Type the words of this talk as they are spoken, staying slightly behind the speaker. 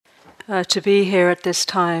to be here at this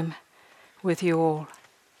time with you all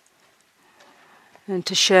and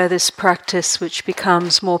to share this practice which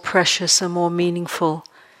becomes more precious and more meaningful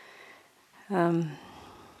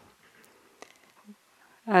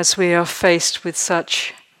as we are faced with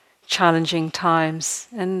such challenging times.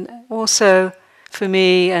 And also for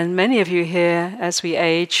me and many of you here, as we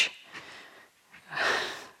age,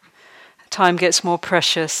 time gets more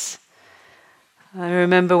precious. I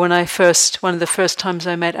remember one of the first times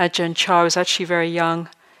I met Ajahn Chah, I was actually very young.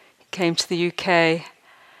 He came to the UK,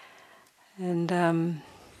 and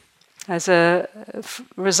as a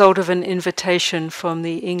result of an invitation from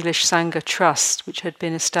the English Sangha Trust, which had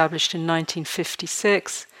been established in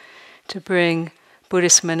 1956 to bring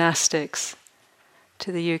Buddhist monastics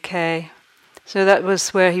to the UK. So that was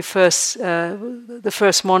where the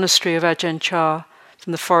first monastery of Ajahn Chah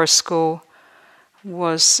from the Forest School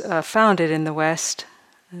was founded in the West,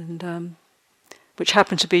 and which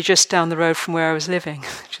happened to be just down the road from where I was living,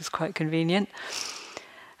 which was quite convenient.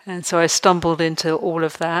 And so I stumbled into all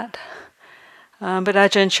of that. But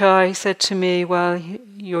Ajahn Chah, he said to me, well,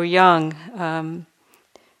 you're young,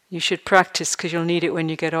 you should practice because you'll need it when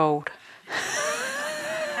you get old.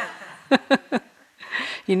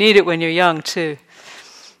 You need it when you're young too.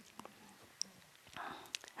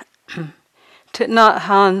 Thich Nhat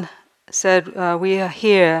Hanh said, we are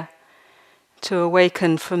here to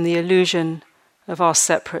awaken from the illusion of our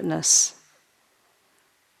separateness.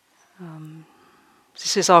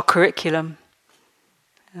 This is our curriculum,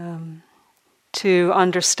 to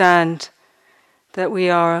understand that we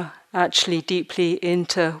are actually deeply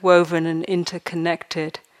interwoven and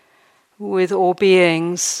interconnected with all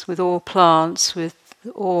beings, with all plants, with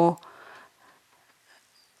all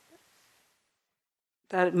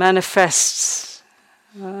that manifests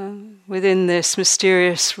within this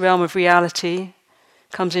mysterious realm of reality,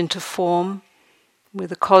 comes into form with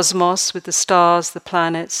the cosmos, with the stars, the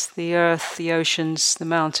planets, the earth, the oceans, the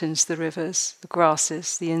mountains, the rivers, the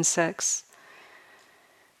grasses, the insects.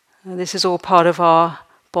 This is all part of our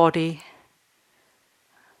body.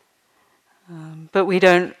 But we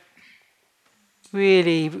don't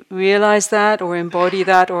really realize that or embody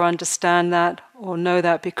that or understand that or know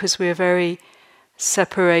that because we're very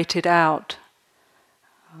separated out.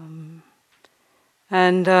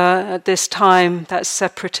 And at this time, that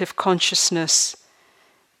separative consciousness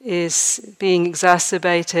is being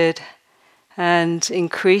exacerbated and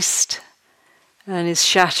increased and is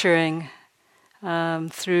shattering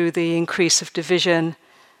through the increase of division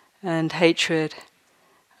and hatred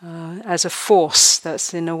as a force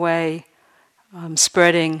that's in a way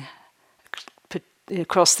spreading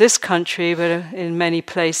across this country, but in many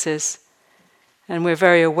places. And we're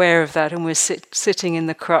very aware of that, and we're sitting in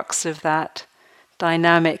the crux of that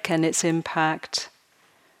dynamic and its impact.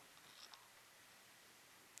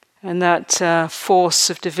 And that force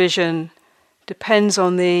of division depends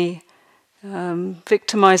on the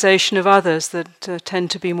victimization of others that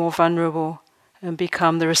tend to be more vulnerable and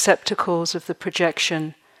become the receptacles of the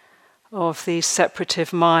projection of the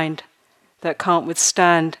separative mind that can't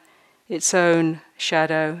withstand its own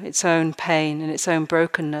shadow, its own pain, and its own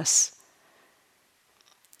brokenness.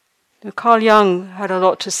 Now, Carl Jung had a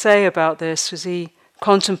lot to say about this as he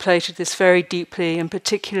contemplated this very deeply, and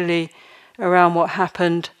particularly around what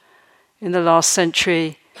happened in the last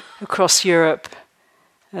century across Europe,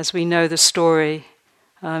 as we know the story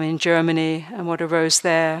in Germany and what arose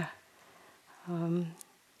there. And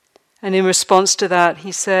in response to that,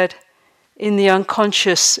 he said, in the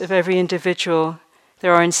unconscious of every individual,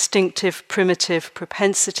 there are instinctive, primitive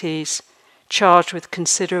propensities charged with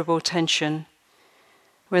considerable tension.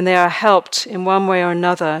 When they are helped in one way or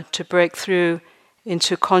another to break through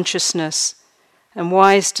into consciousness, and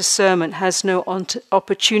wise discernment has no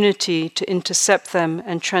opportunity to intercept them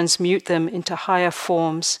and transmute them into higher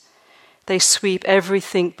forms, they sweep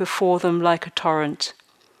everything before them like a torrent,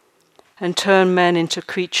 and turn men into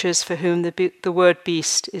creatures for whom the word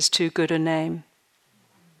beast is too good a name.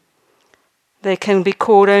 They can be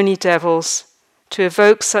called only devils. To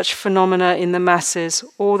evoke such phenomena in the masses,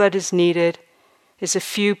 all that is needed is a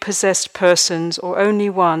few possessed persons, or only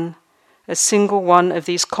one, a single one of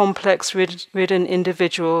these complex-ridden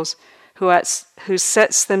individuals who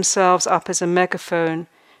sets themselves up as a megaphone,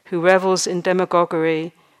 who revels in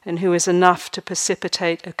demagoguery, and who is enough to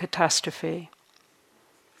precipitate a catastrophe.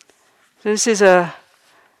 This is an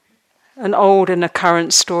old and a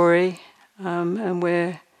current story, and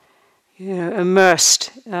we're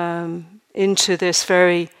immersed into this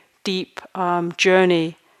very deep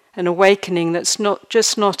journey, an awakening that's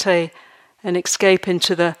not an escape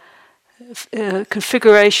into the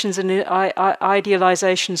configurations and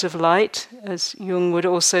idealizations of light, as Jung would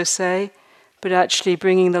also say, but actually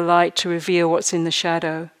bringing the light to reveal what's in the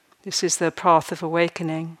shadow. This is the path of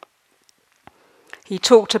awakening. He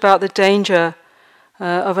talked about the danger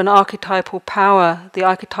of an archetypal power, the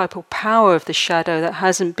archetypal power of the shadow that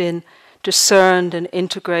hasn't been discerned and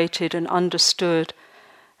integrated and understood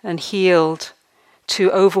and healed,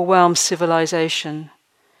 to overwhelm civilization.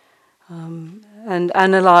 And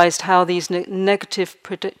analysed how these negative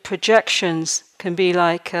projections can be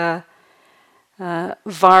like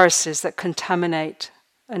viruses that contaminate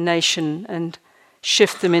a nation and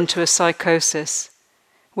shift them into a psychosis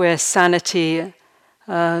where sanity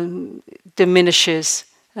diminishes,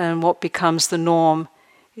 and what becomes the norm,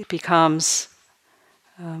 it becomes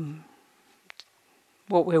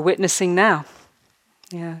what we're witnessing now.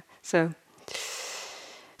 Yeah.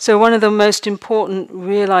 So one of the most important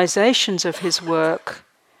realizations of his work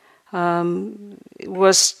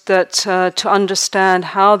was that to understand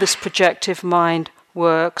how this projective mind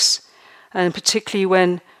works, and particularly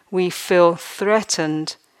when we feel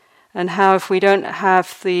threatened, and how if we don't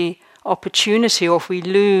have the opportunity, or if we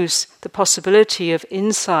lose the possibility of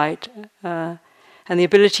insight and the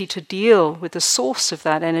ability to deal with the source of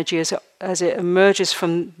that energy as it emerges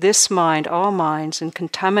from this mind, our minds, and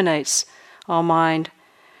contaminates our mind,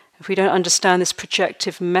 if we don't understand this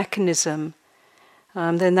projective mechanism,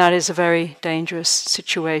 then that is a very dangerous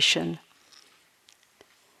situation.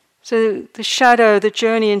 So the shadow, the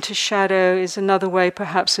journey into shadow, is another way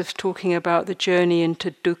perhaps of talking about the journey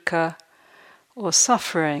into dukkha, or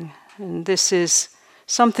suffering. And this is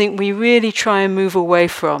something we really try and move away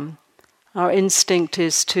from. Our instinct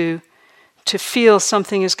is to feel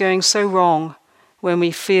something is going so wrong when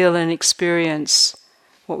we feel and experience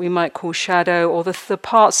what we might call shadow, or the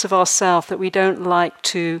parts of ourself that we don't like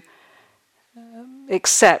to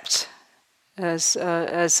accept as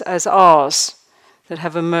ours, that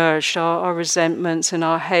have emerged, our resentments and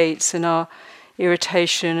our hates and our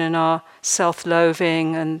irritation and our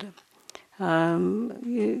self-loathing, and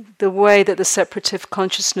the way that the separative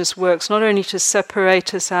consciousness works, not only to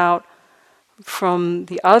separate us out from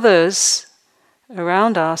the others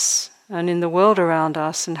around us and in the world around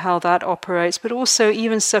us and how that operates, but also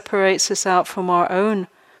even separates us out from our own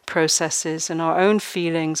processes and our own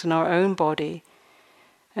feelings and our own body,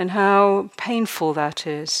 and how painful that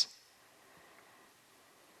is.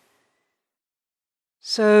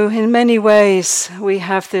 So in many ways we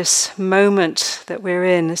have this moment that we're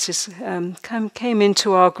in. This is came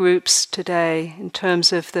into our groups today in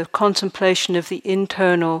terms of the contemplation of the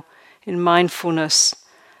internal in mindfulness.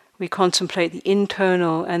 We contemplate the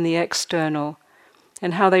internal and the external,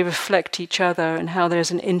 and how they reflect each other, and how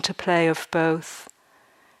there's an interplay of both,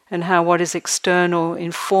 and how what is external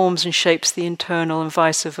informs and shapes the internal, and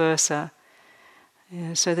vice versa.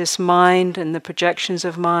 Yeah, so this mind and the projections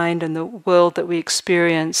of mind and the world that we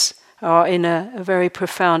experience are in a very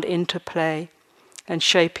profound interplay and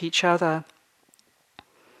shape each other.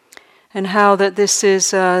 And how that this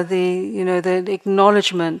is the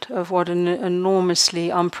acknowledgement of what an enormously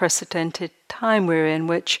unprecedented time we're in,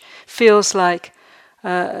 which feels like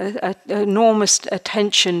an enormous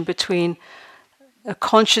tension between a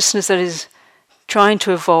consciousness that is trying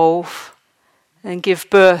to evolve and give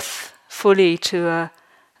birth fully to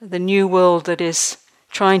the new world that is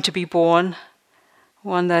trying to be born,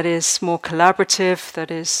 one that is more collaborative,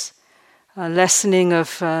 that is a lessening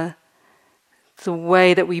of the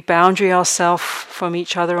way that we boundary ourselves from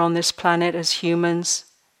each other on this planet as humans,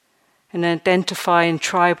 and identify in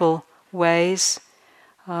tribal ways,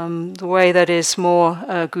 the way that is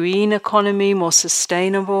more green economy, more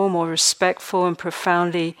sustainable, more respectful and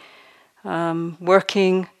profoundly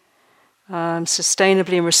working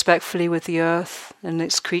sustainably and respectfully with the earth and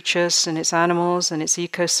its creatures and its animals and its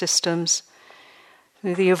ecosystems.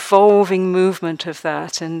 The evolving movement of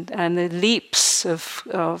that, and the leaps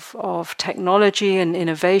of technology and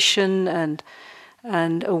innovation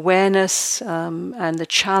and awareness, and the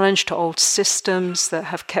challenge to old systems that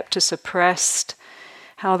have kept us oppressed,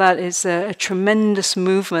 how that is a tremendous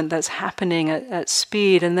movement that's happening at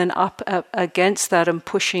speed, and then up against that and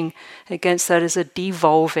pushing against that is a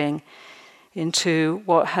devolving into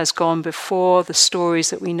what has gone before, the stories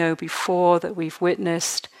that we know before, that we've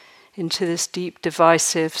witnessed, into this deep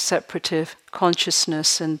divisive, separative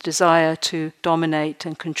consciousness and desire to dominate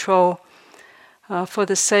and control for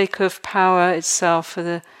the sake of power itself, for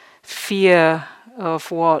the fear of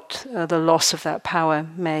what the loss of that power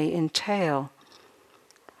may entail.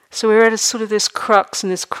 So we're at a sort of this crux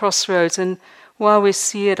and this crossroads, and while we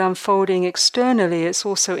see it unfolding externally, it's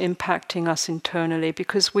also impacting us internally,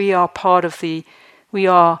 because we are part of we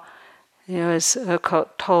are As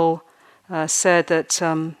Eckhart Tolle said, that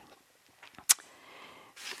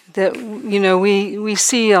we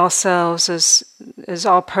see ourselves as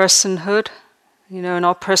our personhood, in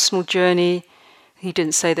our personal journey. He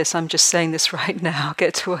didn't say this, I'm just saying this right now. I'll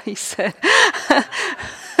get to what he said.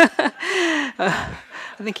 I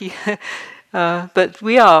think he... but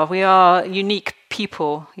we are unique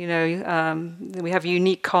people, we have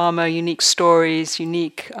unique karma, unique stories,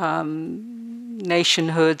 unique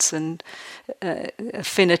nationhoods and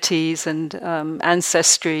affinities and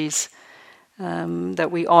ancestries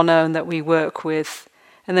that we honor and that we work with.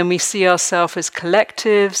 And then we see ourselves as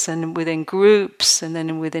collectives and within groups and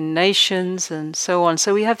then within nations and so on.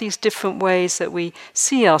 So we have these different ways that we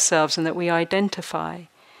see ourselves and that we identify.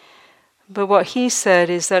 But what he said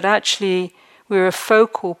is that actually we're a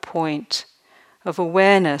focal point of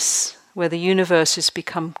awareness where the universe is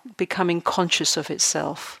becoming conscious of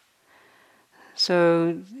itself.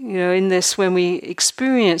 So, in this, when we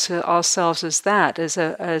experience ourselves as that, as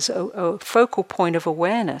a focal point of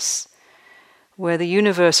awareness, where the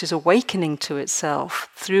universe is awakening to itself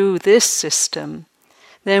through this system,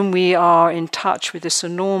 then we are in touch with this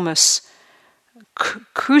enormous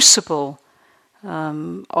crucible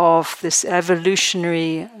of this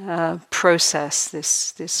evolutionary process,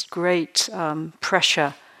 this great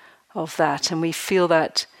pressure of that, and we feel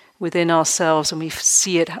that within ourselves, and we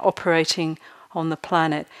see it operating on the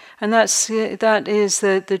planet. And that is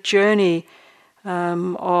the journey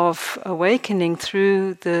of awakening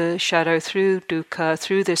through the shadow, through dukkha,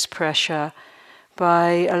 through this pressure,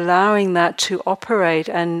 by allowing that to operate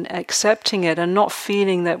and accepting it, and not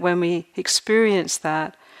feeling that when we experience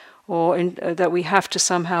that, or that we have to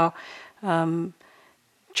somehow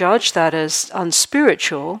judge that as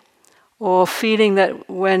unspiritual, or feeling that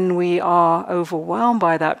when we are overwhelmed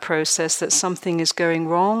by that process that something is going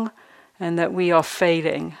wrong and that we are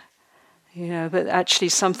failing. But actually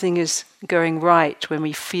something is going right when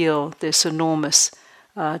we feel this enormous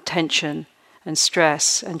tension and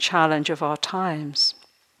stress and challenge of our times.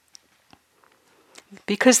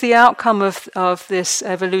 Because the outcome of this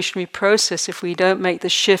evolutionary process, if we don't make the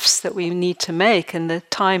shifts that we need to make, and the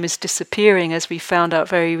time is disappearing, as we found out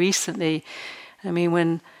very recently. I mean,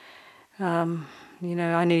 when, I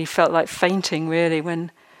nearly felt like fainting, really,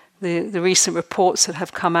 when the recent reports that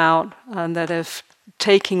have come out and that have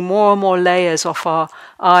taking more and more layers off our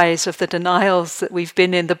eyes of the denials that we've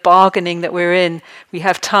been in, the bargaining that we're in. We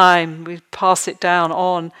have time, we pass it down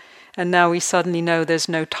on, and now we suddenly know there's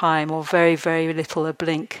no time, or very, very little, a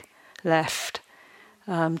blink left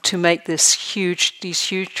to make these huge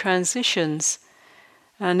transitions.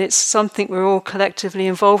 And it's something we're all collectively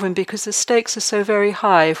involved in, because the stakes are so very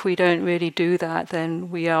high. If we don't really do that,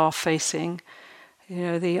 then we are facing,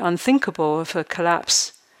 the unthinkable of a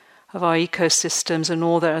collapse of our ecosystems and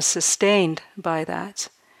all that are sustained by that.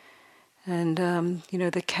 And,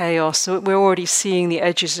 the chaos. So we're already seeing the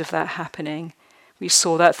edges of that happening. We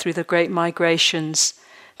saw that through the great migrations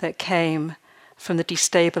that came from the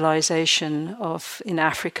destabilization in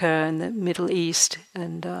Africa and the Middle East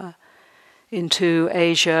and into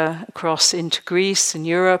Asia, across into Greece and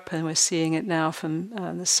Europe, and we're seeing it now from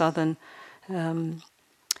the southern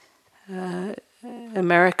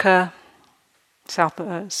America, South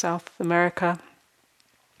America.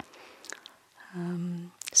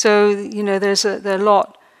 So there's a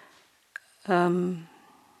lot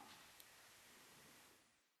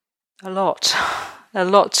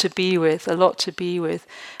to be with,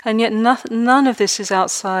 and yet none of this is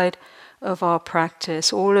outside of our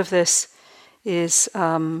practice. All of this is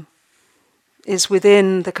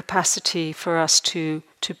within the capacity for us to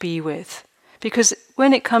be with, because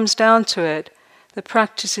when it comes down to it, the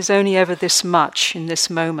practice is only ever this much in this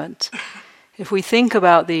moment. If we think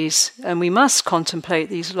about these, and we must contemplate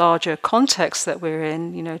these larger contexts that we're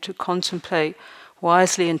in, to contemplate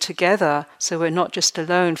wisely and together, so we're not just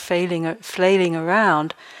alone flailing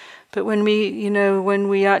around, but when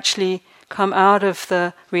we actually come out of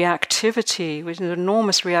the reactivity, with an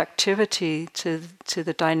enormous reactivity to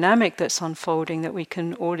the dynamic that's unfolding, that we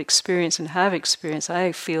can all experience and have experienced,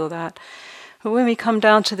 I feel that. But when we come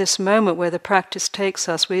down to this moment where the practice takes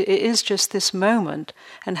us, it is just this moment,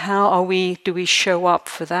 and how do we show up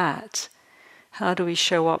for that? How do we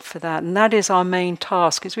show up for that? And that is our main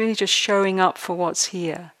task. It's really just showing up for what's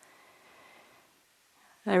here.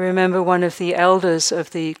 I remember one of the elders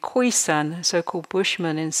of the Khoisan, so-called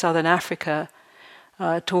Bushmen in southern Africa,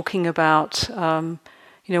 talking about,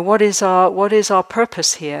 what is our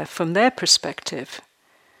purpose here from their perspective.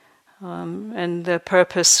 And the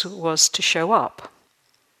purpose was to show up,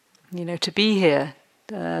 to be here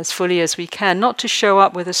as fully as we can, not to show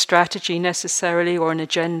up with a strategy necessarily or an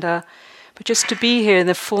agenda, but just to be here in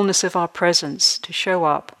the fullness of our presence, to show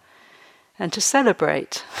up and to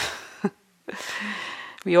celebrate.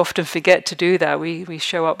 We often forget to do that. We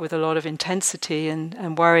show up with a lot of intensity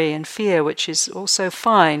and worry and fear, which is also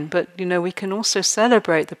fine, but we can also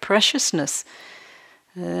celebrate the preciousness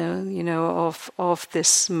of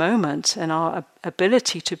this moment and our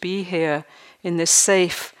ability to be here in this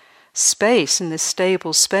safe space, in this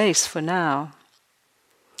stable space for now.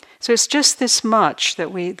 So it's just this much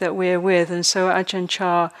that we're with, and so Ajahn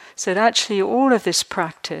Chah said, actually, all of this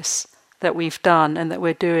practice that we've done and that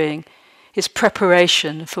we're doing is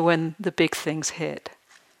preparation for when the big things hit,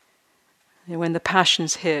 when the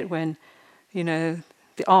passions hit, when the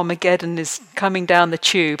Armageddon is coming down the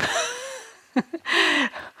tube.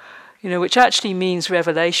 Which actually means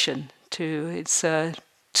revelation too. It's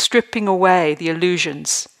stripping away the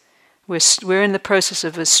illusions. We're in the process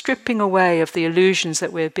of stripping away of the illusions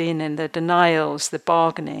that we've been in, the denials, the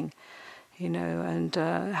bargaining, and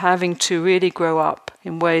having to really grow up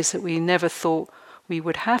in ways that we never thought we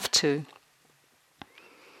would have to.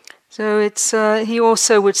 So it's he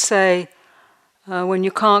also would say, when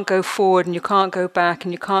you can't go forward and you can't go back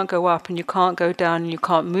and you can't go up and you can't go down and you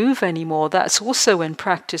can't move anymore, that's also when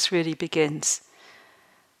practice really begins.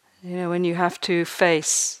 When you have to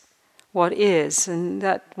face what is. And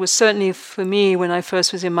that was certainly for me when I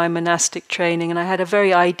first was in my monastic training, and I had a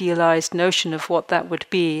very idealized notion of what that would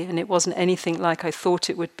be, and it wasn't anything like I thought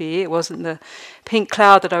it would be. It wasn't the pink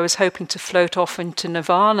cloud that I was hoping to float off into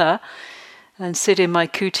nirvana and sit in my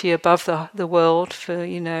kuti above the world for,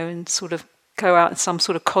 and sort of go out in some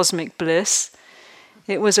sort of cosmic bliss.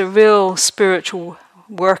 It was a real spiritual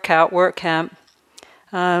work camp,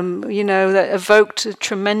 that evoked a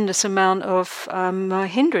tremendous amount of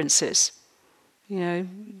hindrances,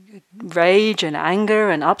 rage and anger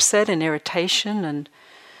and upset and irritation and,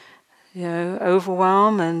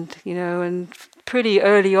 overwhelm and pretty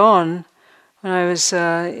early on when I was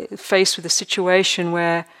faced with a situation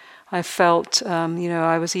where I felt,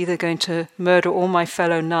 I was either going to murder all my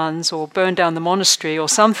fellow nuns or burn down the monastery or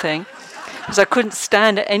something, because I couldn't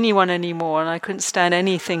stand anyone anymore and I couldn't stand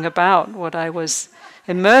anything about what I was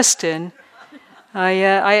immersed in.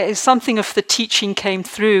 Something of the teaching came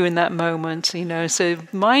through in that moment, so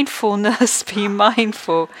mindfulness, be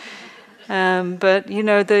mindful. But,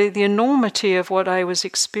 the enormity of what I was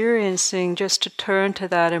experiencing, just to turn to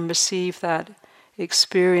that and receive that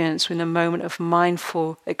experience in a moment of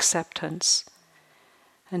mindful acceptance.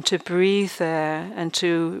 And to breathe there, and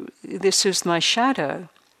this is my shadow,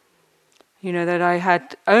 that I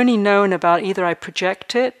had only known about. Either I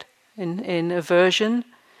project it in aversion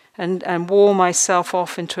and wall myself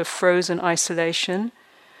off into a frozen isolation,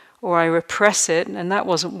 or I repress it, and that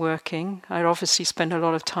wasn't working. I'd obviously spent a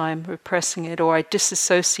lot of time repressing it, or I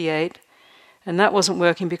disassociate, and that wasn't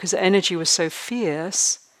working because the energy was so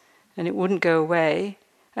fierce and it wouldn't go away,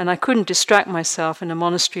 and I couldn't distract myself. In a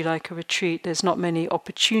monastery like a retreat, there's not many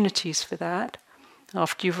opportunities for that.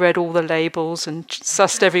 After you've read all the labels and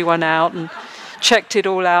sussed everyone out and checked it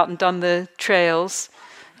all out and done the trails,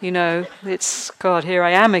 it's, God, here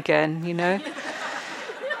I am again,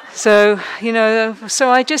 So, so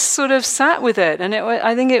I just sort of sat with it, and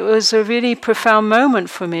I think it was a really profound moment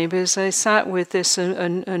for me, because I sat with this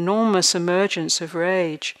enormous emergence of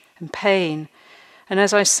rage and pain. And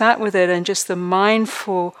as I sat with it and just the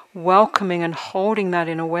mindful welcoming and holding that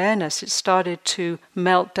in awareness, it started to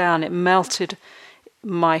melt down. It melted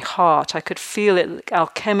my heart. I could feel it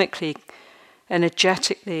alchemically,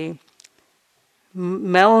 energetically,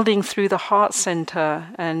 melding through the heart center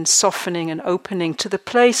and softening and opening to the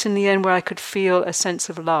place in the end where I could feel a sense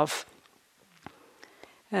of love.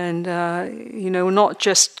 And, not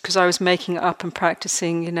just because I was making it up and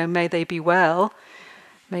practicing, may they be well,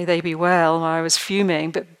 I was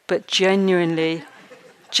fuming, but genuinely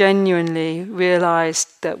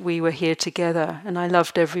realized that we were here together, and I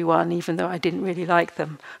loved everyone, even though I didn't really like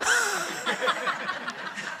them.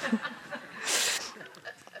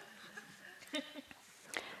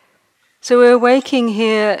 So we're waking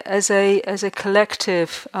here as a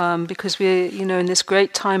collective, because we're in this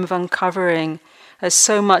great time of uncovering, as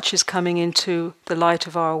so much is coming into the light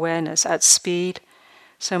of our awareness at speed,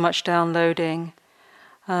 so much downloading.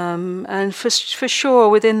 And for sure,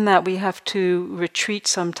 within that, we have to retreat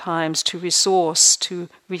sometimes, to resource, to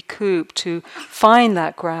recoup, to find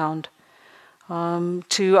that ground,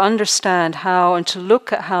 to understand how and to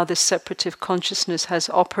look at how this separative consciousness has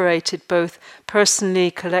operated both personally,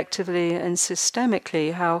 collectively, and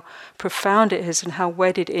systemically, how profound it is and how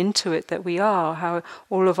wedded into it that we are, how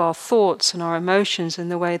all of our thoughts and our emotions and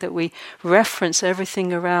the way that we reference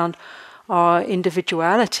everything around our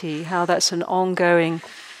individuality, how that's an ongoing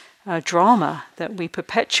drama that we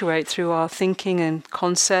perpetuate through our thinking and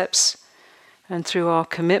concepts and through our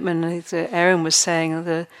commitment. As Aaron was saying,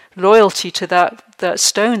 the loyalty to that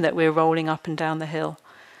stone that we're rolling up and down the hill.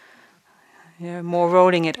 More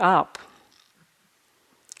rolling it up.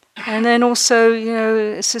 And then also,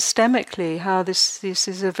 systemically, how this is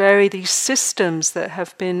these systems that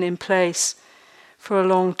have been in place for a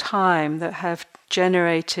long time that have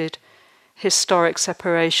generated historic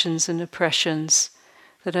separations and oppressions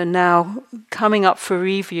that are now coming up for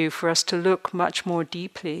review for us to look much more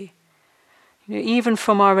deeply. Even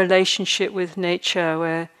from our relationship with nature,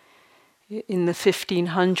 where in the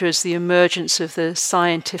 1500s the emergence of the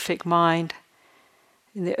scientific mind,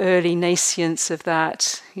 in the early nascence of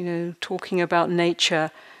that, talking about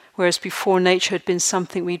nature, whereas before nature had been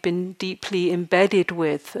something we'd been deeply embedded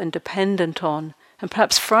with and dependent on, and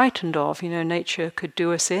perhaps frightened of. Nature could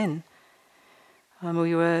do us in.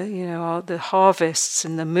 We were, the harvests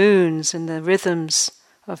and the moons and the rhythms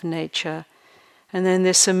of nature. And then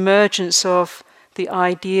this emergence of the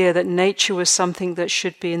idea that nature was something that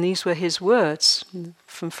should be, and these were his words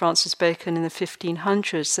from Francis Bacon in the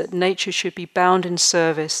 1500s, that nature should be bound in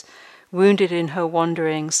service, wounded in her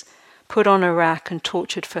wanderings, put on a rack and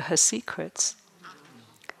tortured for her secrets.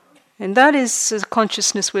 And that is a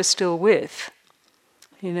consciousness we're still with.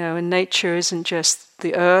 And nature isn't just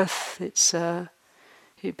the earth,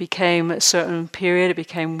 it became at a certain period, it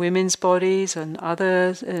became women's bodies and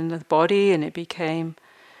others in the body, and it became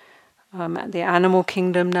the animal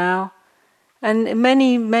kingdom now. And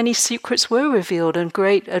many, many secrets were revealed and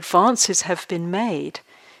great advances have been made.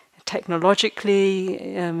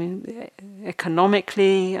 Technologically,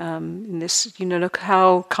 economically, in this, look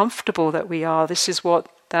how comfortable that we are. This is what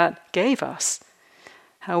that gave us.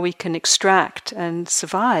 How we can extract and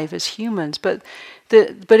survive as humans. But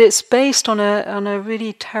it's based on a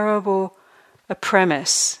really terrible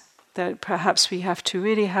premise that perhaps we have to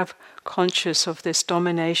really have conscious of this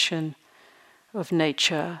domination of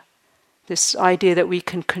nature, this idea that we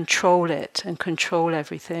can control it and control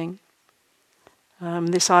everything.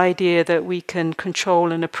 This idea that we can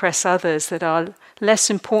control and oppress others that are less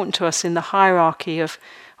important to us in the hierarchy of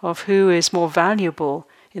who is more valuable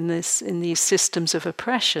in these systems of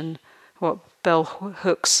oppression, what bell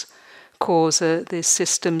hooks calls the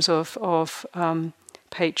systems of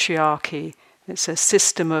patriarchy. It's a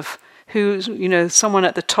system of who's someone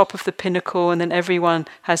at the top of the pinnacle, and then everyone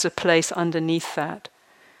has a place underneath that,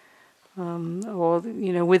 or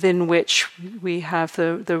within which we have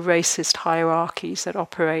the racist hierarchies that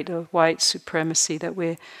operate, a white supremacy that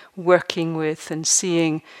we're working with and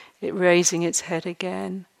seeing it raising its head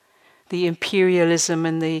again. The imperialism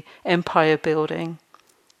and the empire building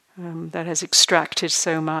that has extracted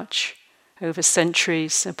so much over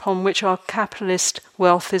centuries, upon which our capitalist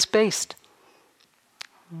wealth is based.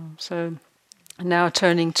 So now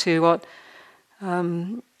turning to what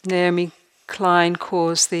Naomi Klein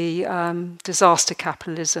calls the disaster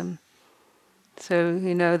capitalism. So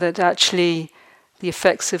that actually the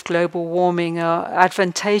effects of global warming are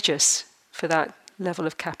advantageous for that level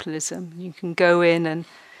of capitalism. You can go in and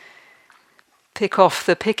pick off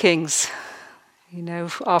the pickings,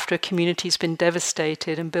 after a community's been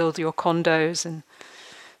devastated, and build your condos and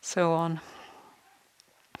so on.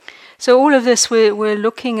 So all of this we're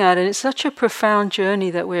looking at, and it's such a profound journey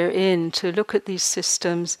that we're in to look at these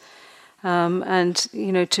systems and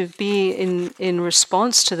to be in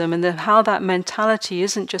response to them, and how that mentality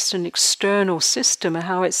isn't just an external system, and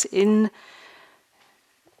how it's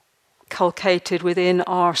inculcated within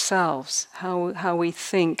ourselves, how we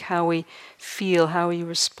think, how we feel, how we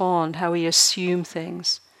respond, how we assume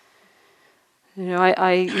things.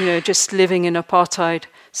 I just living in apartheid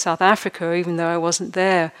South Africa, even though I wasn't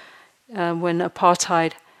there when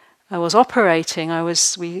apartheid was operating,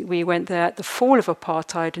 we went there at the fall of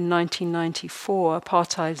apartheid in 1994.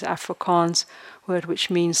 Apartheid is Afrikaans word which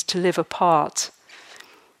means to live apart.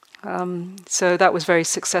 So that was a very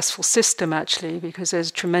successful system actually, because there's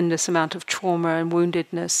a tremendous amount of trauma and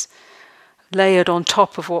woundedness layered on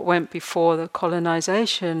top of what went before the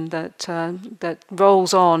colonization that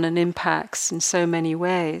rolls on and impacts in so many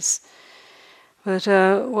ways. But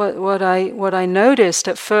what I noticed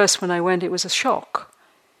at first when I went, it was a shock.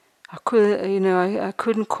 I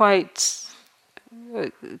couldn't quite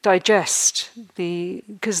digest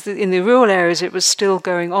because in the rural areas it was still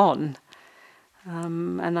going on.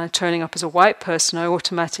 And I, turning up as a white person, I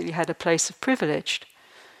automatically had a place of privilege.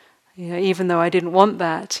 Even though I didn't want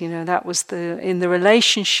that, that was in the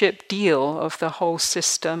relationship deal of the whole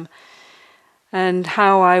system, and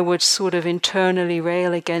how I would sort of internally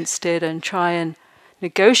rail against it and try and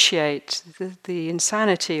negotiate the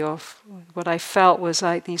insanity of what I felt was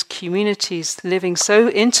like these communities living so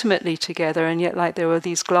intimately together, and yet like there were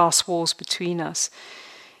these glass walls between us.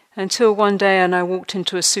 Until one day, and I walked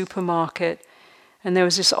into a supermarket, and there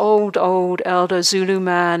was this old elder Zulu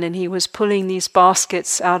man, and he was pulling these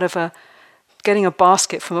baskets getting a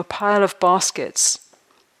basket from a pile of baskets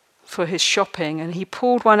for his shopping, and he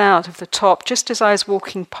pulled one out of the top just as I was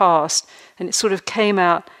walking past, and it sort of came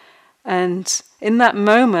out. And in that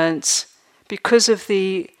moment, because of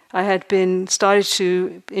I had been started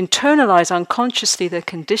to internalize unconsciously the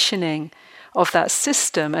conditioning of that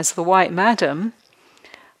system as the white madam,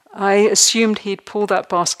 I assumed he'd pull that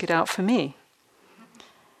basket out for me.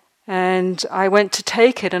 And I went to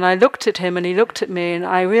take it, and I looked at him, and he looked at me, and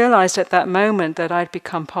I realized at that moment that I'd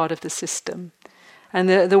become part of the system. And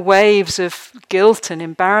the waves of guilt and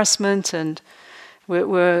embarrassment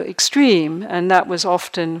were extreme, and that was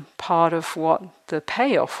often part of what the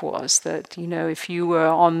payoff was. That if you were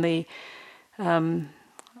on the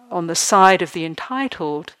side of the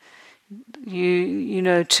entitled,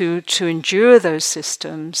 to endure those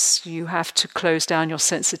systems, you have to close down your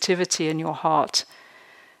sensitivity and your heart,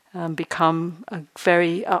 become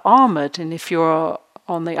very armored. And if you're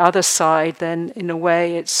on the other side, then in a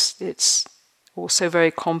way it's also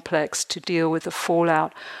very complex to deal with the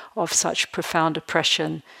fallout of such profound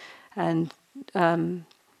oppression and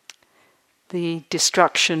the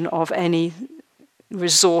destruction of any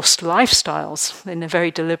resourced lifestyles in a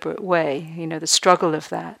very deliberate way, the struggle of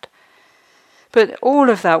that. But all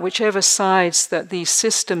of that, whichever sides that these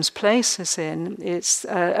systems place us in, it's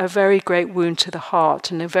a very great wound to the heart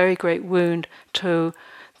and a very great wound to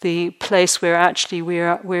the place where actually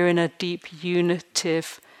we're in a deep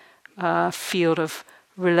unitive field of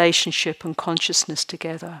relationship and consciousness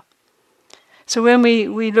together. So when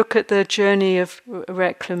we look at the journey of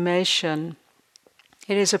reclamation,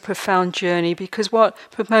 it is a profound journey, because what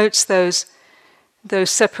promotes those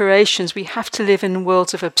separations, we have to live in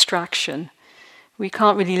worlds of abstraction. We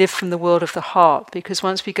can't really live from the world of the heart, because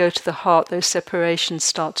once we go to the heart, those separations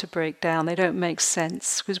start to break down. They don't make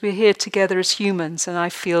sense, because we're here together as humans, and I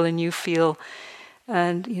feel and you feel,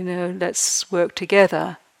 and let's work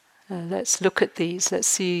together. Let's look at these. Let's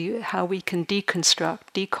see how we can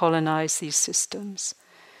deconstruct, decolonize these systems.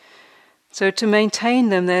 So to maintain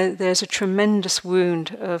them, there's a tremendous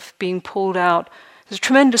wound of being pulled out. There's a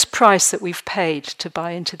tremendous price that we've paid to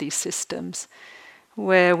buy into these systems,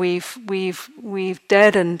 where we've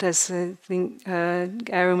deadened, as I think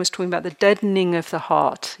Aaron was talking about, the deadening of the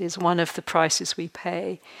heart is one of the prices we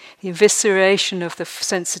pay. The evisceration of the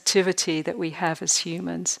sensitivity that we have as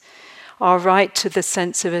humans. Our right to the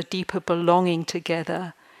sense of a deeper belonging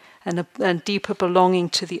together, and a deeper belonging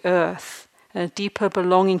to the earth, and a deeper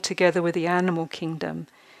belonging together with the animal kingdom.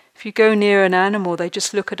 If you go near an animal, they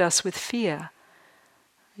just look at us with fear.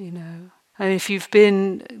 And if you've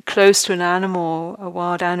been close to an animal, a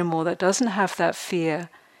wild animal that doesn't have that fear,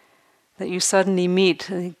 that you suddenly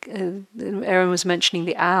meet, Aaron was mentioning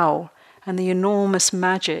the owl, and the enormous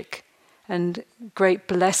magic and great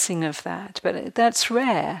blessing of that, but that's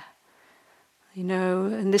rare.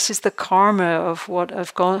 And this is the karma of what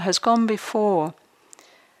has gone before.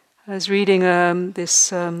 I was reading about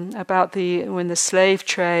when the slave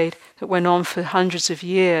trade that went on for hundreds of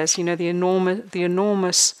years. The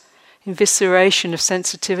enormous evisceration of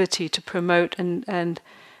sensitivity to promote and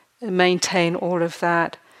maintain all of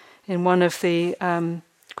that. In one of the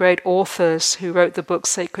great authors who wrote the book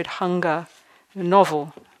Sacred Hunger, a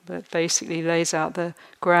novel that basically lays out the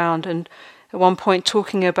ground, and at one point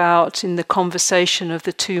talking about, in the conversation of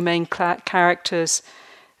the two main characters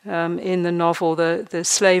in the novel, the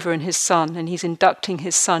slaver and his son, and he's inducting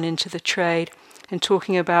his son into the trade, and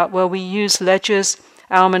talking about, we use ledgers,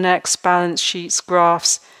 almanacs, balance sheets,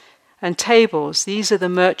 graphs, and tables. These are the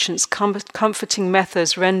merchant's comforting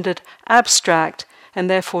methods rendered abstract and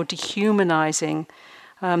therefore dehumanizing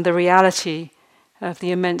the reality of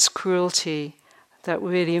the immense cruelty that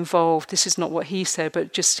really involved. This is not what he said,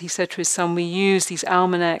 but just he said to his son, we use these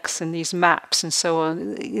almanacs and these maps and so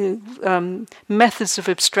on, methods of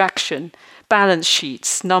abstraction, balance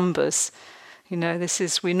sheets, numbers.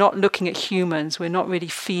 We're not looking at humans, we're not really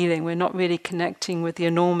feeling, we're not really connecting with the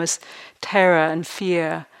enormous terror and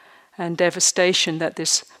fear and devastation that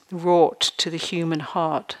this wrought to the human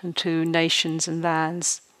heart and to nations and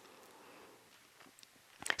lands.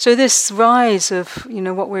 So this rise of,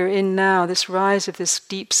 what we're in now, this rise of this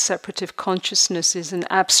deep separative consciousness is an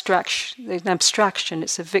abstraction,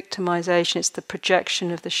 it's a victimization, it's the projection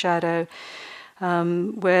of the shadow,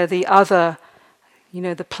 where the other,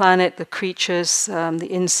 The planet, the creatures, the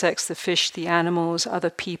insects, the fish, the animals, other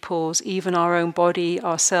peoples, even our own body,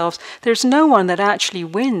 ourselves. There's no one that actually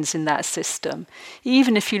wins in that system.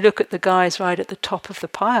 Even if you look at the guys right at the top of the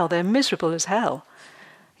pile, they're miserable as hell.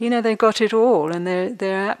 They've got it all, and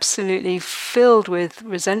they're absolutely filled with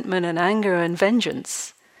resentment and anger and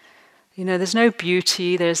vengeance. There's no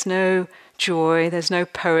beauty, there's no joy, there's no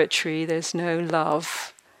poetry, there's no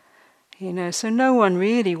love. So no one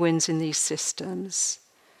really wins in these systems.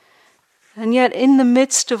 And yet in the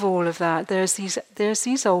midst of all of that, there's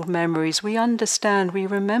these old memories. We understand, we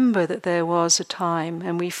remember that there was a time,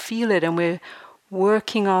 and we feel it, and we're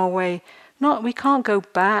working our way. We can't go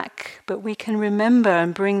back, but we can remember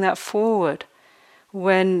and bring that forward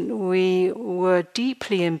when we were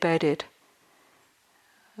deeply embedded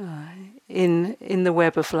in the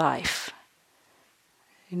web of life.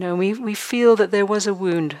 We feel that there was a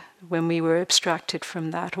wound when we were abstracted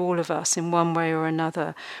from that, all of us, in one way or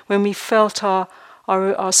another. When we felt our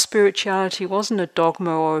spirituality wasn't a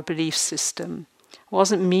dogma or a belief system,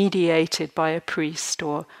 wasn't mediated by a priest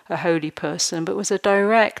or a holy person, but was a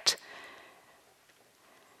direct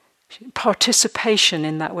participation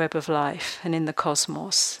in that web of life and in the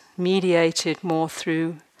cosmos, mediated more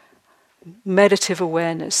through meditative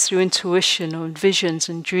awareness, through intuition and visions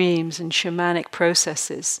and dreams and shamanic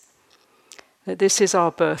processes. That this is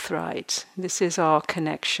our birthright, this is our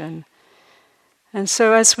connection. And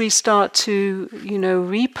so as we start to,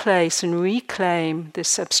 replace and reclaim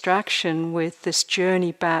this abstraction with this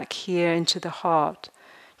journey back here into the heart,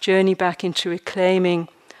 journey back into reclaiming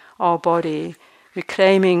our body,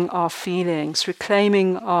 reclaiming our feelings,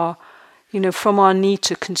 reclaiming our, from our need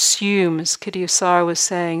to consume, as Thanissara was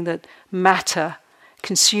saying, that matter,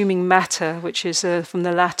 consuming matter, which is from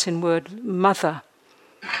the Latin word mother,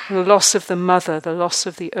 the loss of the mother, the loss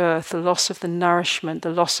of the earth, the loss of the nourishment,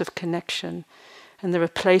 the loss of connection, and the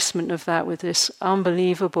replacement of that with this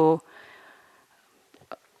unbelievable,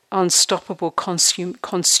 unstoppable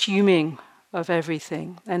consuming of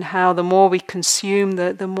everything, and how the more we consume,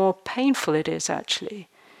 the more painful it is actually.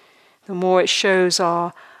 The more it shows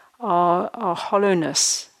our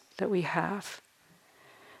hollowness that we have.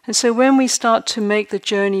 And so when we start to make the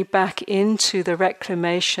journey back into the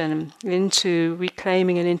reclamation, into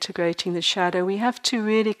reclaiming and integrating the shadow, we have to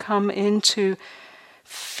really come into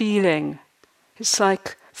feeling. It's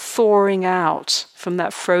like thawing out from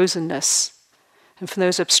that frozenness and from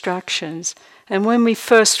those abstractions. And when we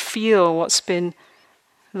first feel what's been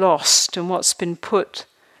lost and what's been put,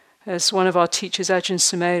 as one of our teachers, Ajahn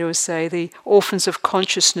Sumedho, would say, the orphans of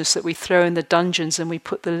consciousness that we throw in the dungeons and we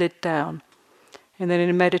put the lid down. And then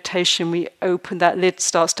in meditation we open, that lid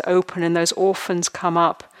starts to open and those orphans come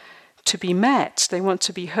up to be met. They want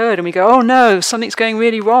to be heard, and we go, oh no, something's going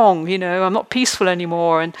really wrong, I'm not peaceful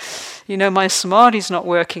anymore, and my samadhi's not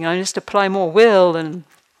working, I just apply more will, and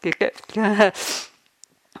that's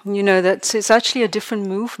it's actually a different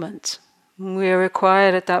movement. We're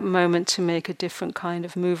required at that moment to make a different kind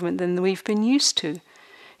of movement than we've been used to.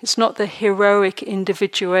 It's not the heroic,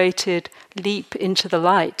 individuated leap into the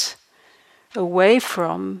light, away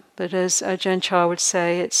from, but as Ajahn Chah would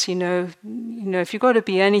say, it's, if you've got to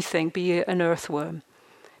be anything, be an earthworm,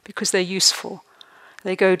 because they're useful.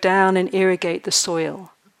 They go down and irrigate the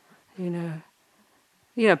soil,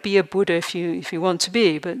 be a Buddha if you want to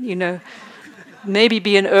be, but, maybe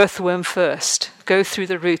be an earthworm first. Go through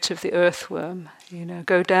the root of the earthworm,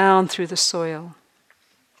 go down through the soil.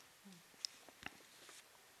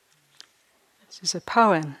 This is a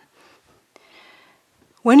poem.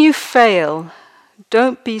 When you fail,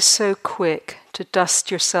 don't be so quick to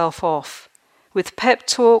dust yourself off with pep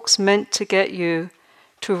talks meant to get you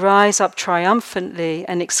to rise up triumphantly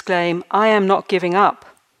and exclaim, I am not giving up.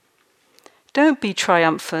 Don't be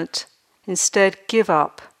triumphant. Instead, give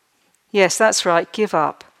up. Yes, that's right, give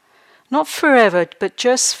up. Not forever, but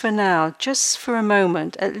just for now, just for a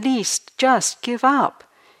moment, at least just give up.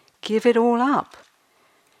 Give it all up.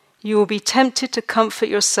 You will be tempted to comfort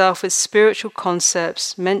yourself with spiritual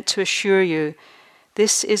concepts meant to assure you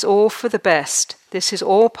this is all for the best, this is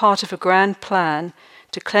all part of a grand plan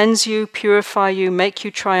to cleanse you, purify you, make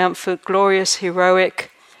you triumphant, glorious,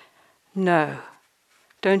 heroic. No,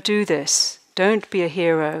 don't do this. Don't be a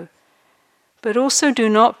hero. But also do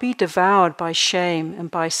not be devoured by shame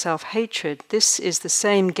and by self-hatred. This is the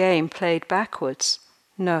same game played backwards.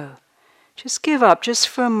 No, just give up just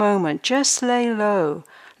for a moment, just lay low.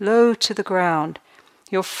 Low to the ground,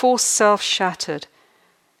 your false self shattered.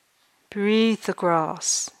 Breathe the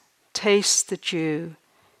grass, taste the dew,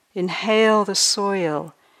 inhale the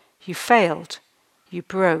soil. You failed, you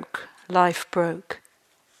broke, life broke.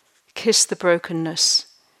 Kiss the brokenness,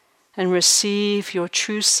 and receive your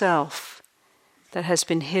true self that has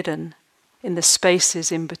been hidden in the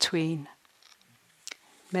spaces in between.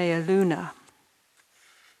 Mea Luna.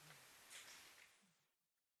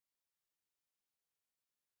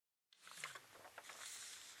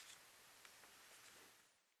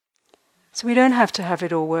 So we don't have to have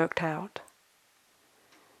it all worked out.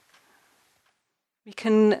 We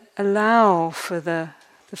can allow for the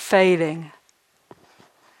failing.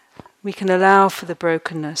 We can allow for the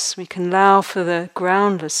brokenness. We can allow for the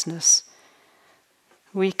groundlessness.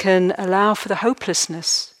 We can allow for the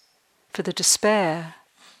hopelessness, for the despair.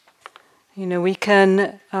 We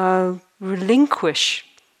can relinquish.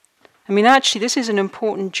 Actually, this is an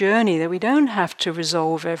important journey that we don't have to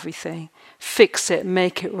resolve everything, fix it,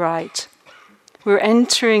 make it right. We're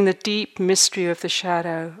entering the deep mystery of the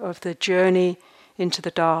shadow, of the journey into the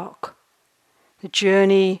dark. The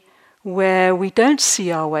journey where we don't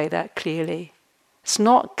see our way that clearly. It's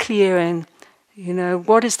not clear in,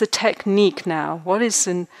 what is the technique now? What is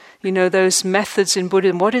those methods in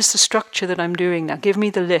Buddhism? What is the structure that I'm doing now? Give me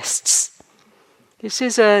the lists. This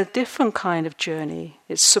is a different kind of journey.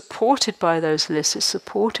 It's supported by those lists. It's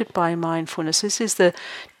supported by mindfulness. This is the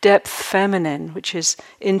depth feminine, which is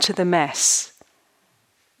into the mess.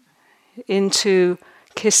 Into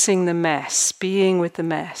kissing the mess, being with the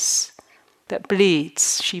mess. That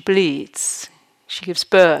bleeds, she gives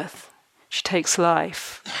birth, she takes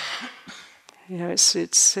life.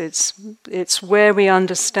 It's where we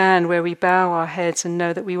understand, where we bow our heads and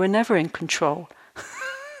know that we were never in control.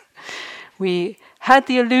 We had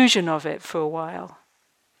the illusion of it for a while,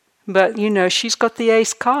 but she's got the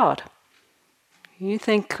ace card. You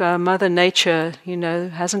think Mother Nature,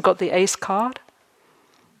 hasn't got the ace card?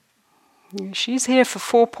 She's here for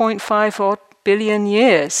 4.5 odd billion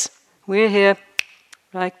years. We're here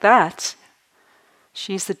like that.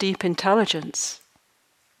 She's the deep intelligence.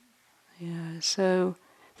 So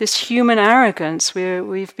this human arrogance,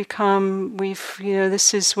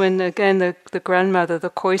 this is when, again, the grandmother, the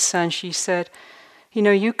Khoisan, she said,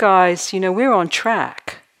 you guys, we're on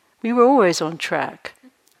track. We were always on track.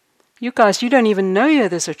 You guys, you don't even know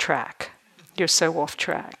there's a track. You're so off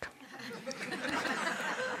track.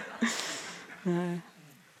 No.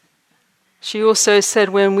 She also said,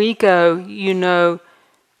 when we go,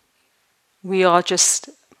 we are just,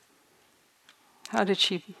 how did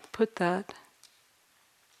she put that?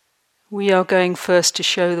 We are going first to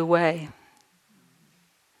show the way.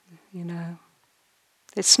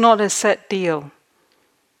 It's not a set deal.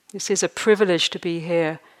 This is a privilege to be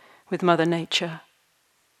here with Mother Nature.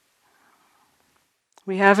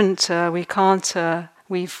 We've abused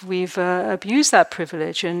that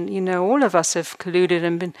privilege, and all of us have colluded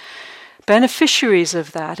and been beneficiaries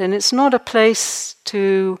of that. And it's not a place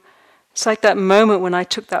to. It's like that moment when I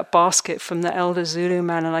took that basket from the elder Zulu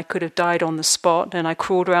man, and I could have died on the spot. And I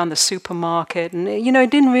crawled around the supermarket, and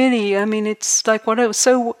it didn't really. It's like what?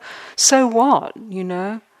 So what?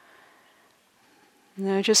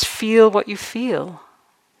 Just feel what you feel.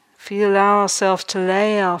 Allow ourselves to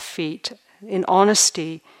lay our feet in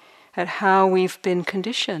honesty at how we've been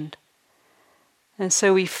conditioned. And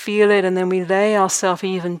so we feel it, and then we lay ourselves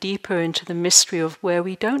even deeper into the mystery of where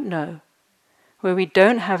we don't know, where we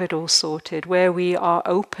don't have it all sorted, where we are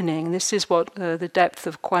opening. This is what the depth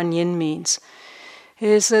of Kuan Yin means,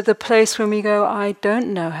 is the place when we go, I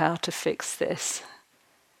don't know how to fix this.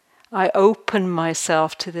 I open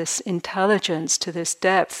myself to this intelligence, to this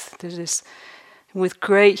depth, to this, with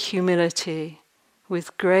great humility,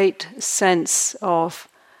 with great sense of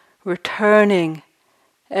returning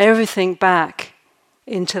everything back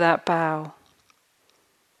into that bow,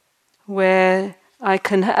 where I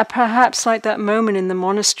can, perhaps like that moment in the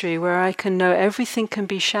monastery where I can know everything can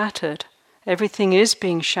be shattered, everything is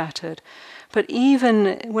being shattered. But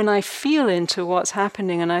even when I feel into what's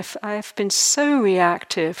happening, and I've been so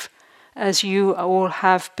reactive, as you all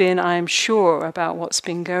have been, I'm sure, about what's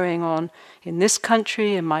been going on in this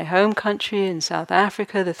country, in my home country, in South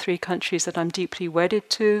Africa, the 3 countries that I'm deeply wedded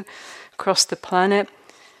to, across the planet,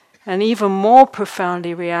 and even more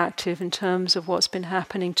profoundly reactive in terms of what's been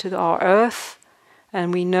happening to our earth.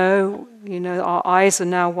 And we know, our eyes are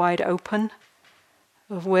now wide open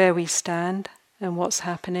of where we stand and what's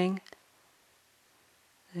happening.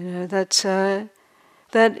 That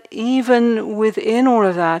even within all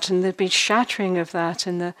of that, and the shattering of that,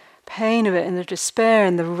 and the pain of it, and the despair,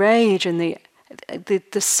 and the rage, and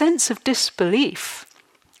the sense of disbelief,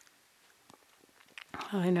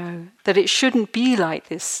 I know that it shouldn't be like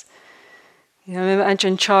this. I remember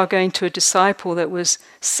Ajahn Chah going to a disciple that was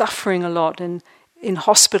suffering a lot and in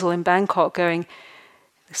hospital in Bangkok, the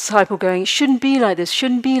disciple going, it shouldn't be like this,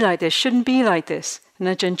 shouldn't be like this, shouldn't be like this. And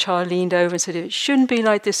Ajahn Chah leaned over and said, if it shouldn't be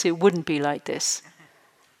like this, it wouldn't be like this.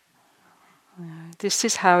 This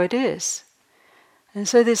is how it is. And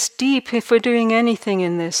so this deep, if we're doing anything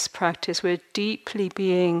in this practice, we're deeply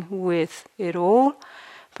being with it all.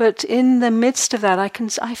 But in the midst of that, I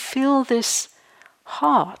feel this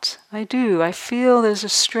heart. I do. I feel there's a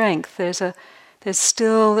strength. There's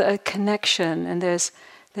still a connection, and there's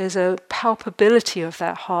a palpability of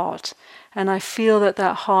that heart. And I feel that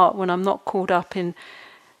heart, when I'm not caught up in,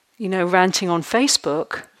 ranting on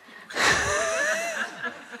Facebook,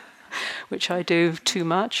 which I do too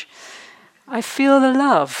much, I feel the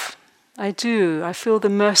love. I do. I feel the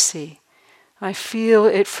mercy. I feel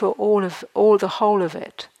it for all the whole of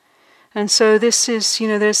it. And so this is,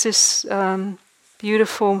 there's this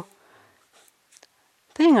beautiful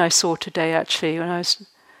thing I saw today actually when I was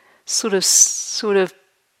sort of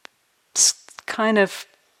kind of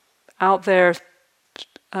out there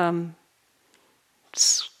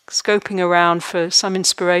scoping around for some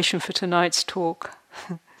inspiration for tonight's talk.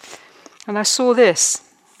 And I saw this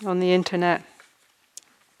on the internet,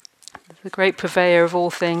 the great purveyor of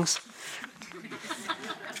all things.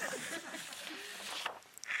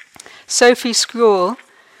 Sophie Skrull,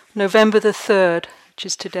 November the 3rd, which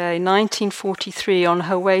is today, 1943, on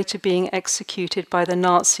her way to being executed by the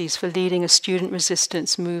Nazis for leading a student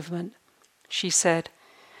resistance movement. She said,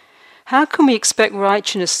 "How can we expect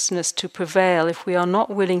righteousness to prevail if we are not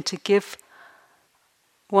willing to give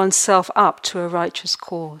oneself up to a righteous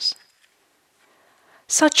cause?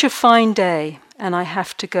 Such a fine day, and I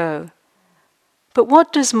have to go. But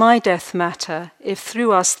what does my death matter if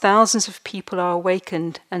through us thousands of people are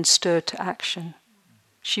awakened and stirred to action?"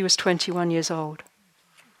 She was 21 years old.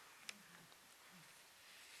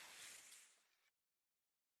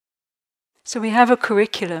 So we have a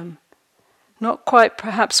curriculum, not quite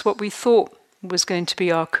perhaps what we thought was going to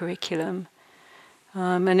be our curriculum.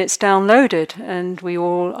 And it's downloaded, and we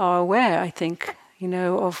all are aware, I think,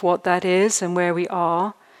 of what that is and where we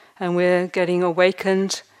are, and we're getting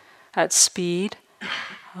awakened at speed.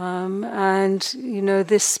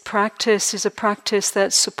 This practice is a practice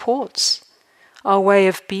that supports our way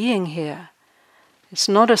of being here. It's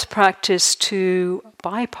not a practice to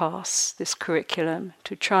bypass this curriculum,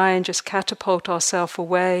 to try and just catapult ourselves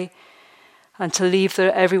away and to leave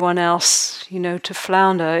everyone else, to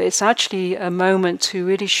flounder. It's actually a moment to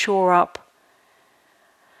really shore up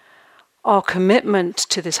our commitment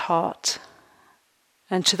to this heart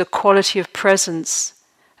and to the quality of presence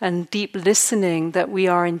and deep listening that we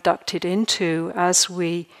are inducted into as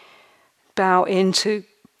we bow into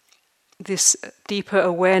this deeper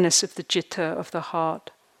awareness of the citta, of the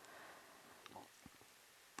heart.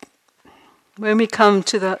 When we come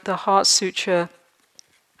to the Heart Sutra,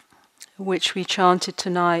 which we chanted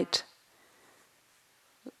tonight,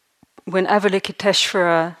 when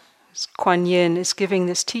Avalokiteshvara, Kuan Yin, is giving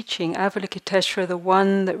this teaching, Avalokiteshvara, the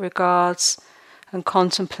one that regards and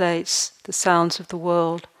contemplates the sounds of the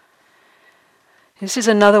world. This is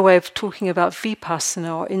another way of talking about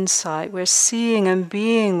vipassana or insight. We're seeing and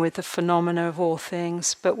being with the phenomena of all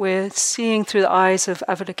things, but we're seeing through the eyes of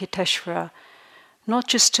Avalokiteshvara, not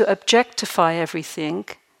just to objectify everything.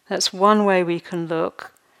 That's one way we can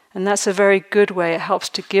look, and that's a very good way. It helps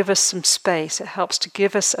to give us some space. It helps to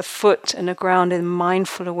give us a foot and a ground in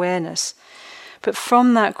mindful awareness. But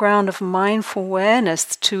from that ground of mindful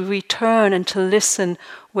awareness, to return and to listen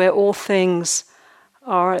where all things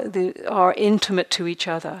are intimate to each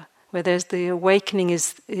other, where there's the awakening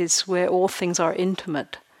is where all things are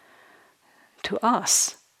intimate to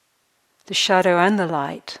us, the shadow and the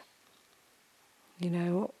light.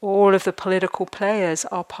 All of the political players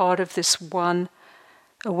are part of this one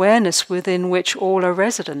awareness within which all are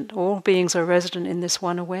resident. All beings are resident in this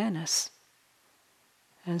one awareness.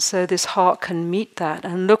 And so this heart can meet that,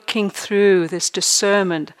 and looking through this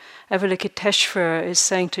discernment, Avalokiteshvara is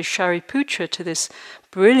saying to Shariputra, to this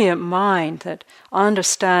brilliant mind that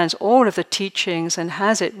understands all of the teachings and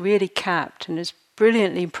has it really capped and is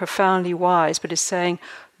brilliantly, profoundly wise, but is saying,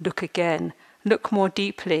 look again, look more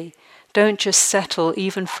deeply. Don't just settle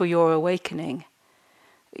even for your awakening,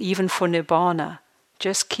 even for nibbana.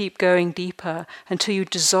 Just keep going deeper until you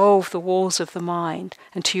dissolve the walls of the mind,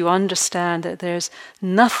 until you understand that there's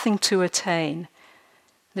nothing to attain,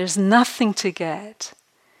 there's nothing to get,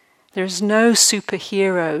 there's no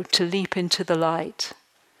superhero to leap into the light.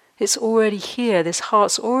 It's already here, this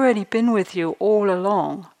heart's already been with you all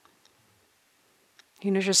along.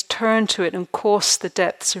 Just turn to it and course the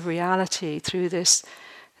depths of reality through this.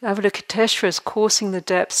 Avalokiteshvara is coursing the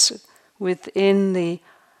depths within the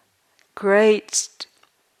great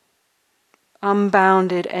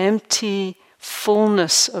unbounded, empty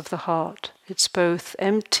fullness of the heart. It's both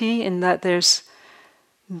empty in that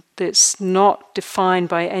it's not defined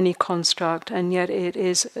by any construct, and yet it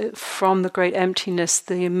is from the great emptiness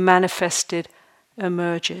the manifested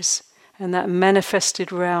emerges. And that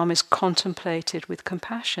manifested realm is contemplated with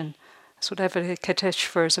compassion. That's what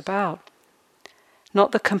Avalokiteshvara is about.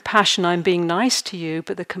 Not the compassion, I'm being nice to you,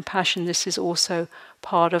 but the compassion, this is also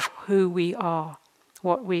part of who we are,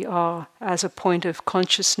 what we are as a point of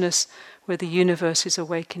consciousness where the universe is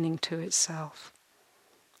awakening to itself.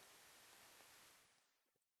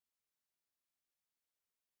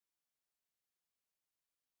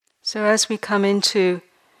 So as we come into,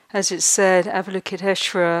 as it said,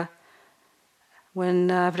 Avalokiteshvara, when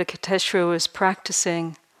Avalokiteshvara was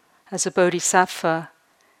practicing as a bodhisattva,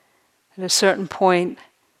 at a certain point,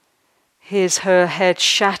 her head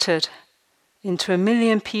shattered into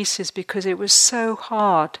 1,000,000 pieces because it was so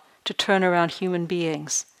hard to turn around human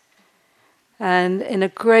beings. And in a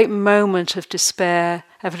great moment of despair,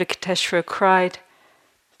 Avalokiteshvara cried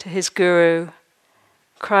to his guru,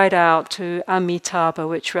 cried out to Amitabha,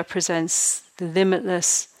 which represents the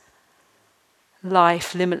limitless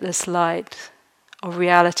life, limitless light of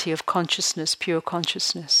reality, of consciousness, pure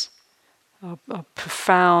consciousness, a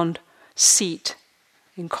profound seat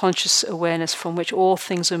in conscious awareness from which all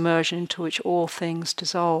things emerge and into which all things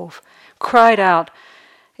dissolve, cried out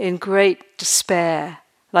in great despair,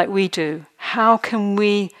 like we do, how can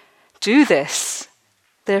we do this?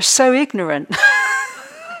 They're so ignorant,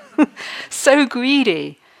 so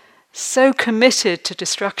greedy, so committed to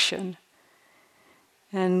destruction.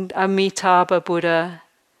 And Amitabha Buddha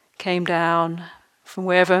came down from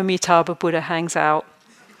wherever Amitabha Buddha hangs out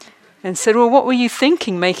and said, well, what were you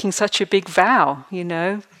thinking making such a big vow, you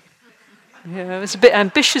know? It was a bit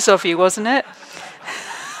ambitious of you, wasn't it?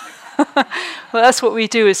 Well, that's what we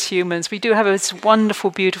do as humans. We do have this wonderful,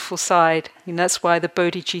 beautiful side. And that's why the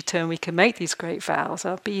Bodhicitta, and we can make these great vows.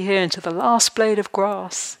 I'll be here until the last blade of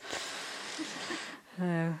grass.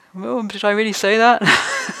 Oh, did I really say that?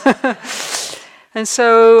 And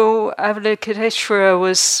so Avalokiteshvara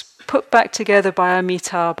was put back together by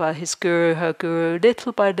Amitabha, his guru, her guru,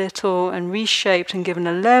 little by little, and reshaped and given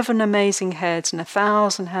 11 amazing heads and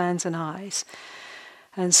 1,000 hands and eyes.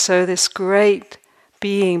 And so this great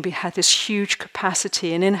being had this huge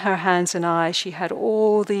capacity, and in her hands and eyes she had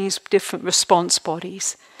all these different response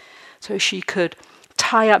bodies. So she could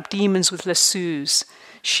tie up demons with lassos.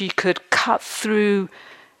 She could cut through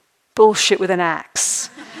bullshit with an axe.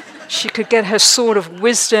 She could get her sword of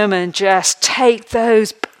wisdom and just take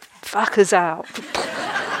those fuckers out.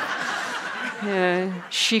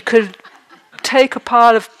 She could take a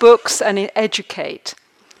pile of books and educate.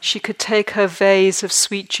 She could take her vase of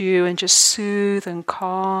sweet dew and just soothe and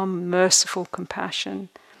calm, merciful compassion.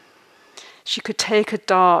 She could take a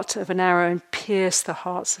dart of an arrow and pierce the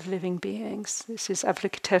hearts of living beings. This is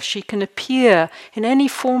Avalokiteshvara. She can appear in any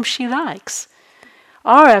form she likes.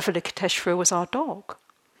 Our Avalokiteshvara was our dog.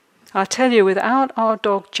 I'll tell you, without our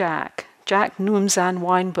dog Jack Noomzan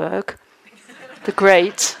Weinberg, the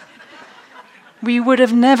Great, we would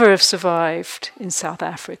have never have survived in South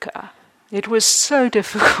Africa. It was so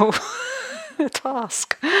difficult a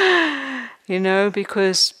task,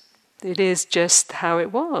 because it is just how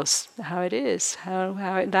it was, how it is,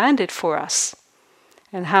 how it landed for us.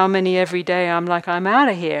 And how many every day I'm like, I'm out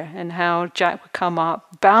of here. And how Jack would come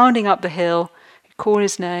up, bounding up the hill, call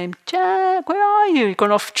his name, Jack, where are you? He'd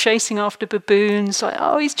gone off chasing after baboons. Like,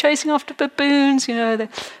 oh, he's chasing after baboons. The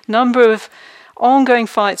number of ongoing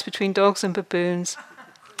fights between dogs and baboons.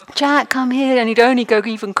 Jack, come here. And he'd only go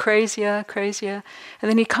even crazier. And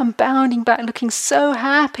then he'd come bounding back looking so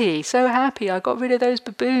happy. I got rid of those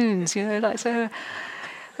baboons, so...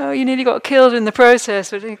 Oh, you nearly got killed in the process,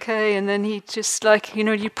 but okay. And then he just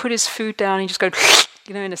you put his food down and he just go,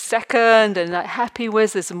 in a second, and happy,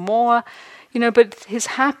 where's there's more? But his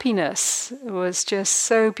happiness was just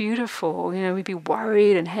so beautiful. We'd be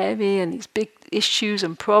worried and heavy and these big issues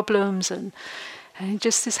and problems and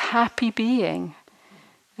just this happy being.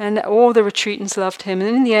 And all the retreatants loved him.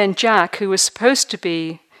 And in the end, Jack, who was supposed to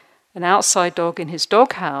be an outside dog in his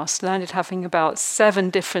doghouse, landed having about 7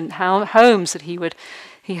 different homes that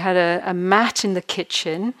he had a mat in the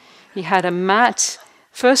kitchen. He had a mat,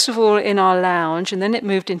 first of all, in our lounge, and then it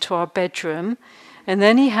moved into our bedroom. And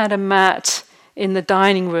then he had a mat in the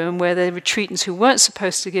dining room where the retreatants who weren't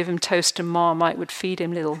supposed to give him toast and marmite would feed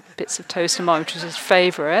him little bits of toast and marmite, which was his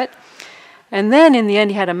favourite. And then in the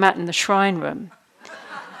end he had a mat in the shrine room.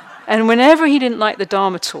 And whenever he didn't like the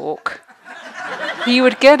Dharma talk, he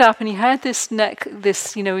would get up and he had he'd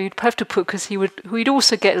have to put, because he'd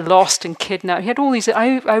also get lost and kidnapped. He had all these,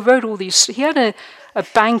 I wrote all these, he had a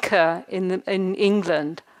banker in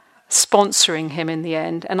England, sponsoring him in the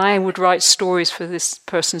end. And I would write stories for this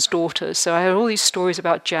person's daughters. So I had all these stories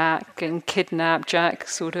about Jack getting kidnapped, Jack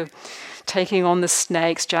sort of taking on the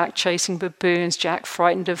snakes, Jack chasing baboons, Jack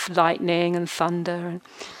frightened of lightning and thunder.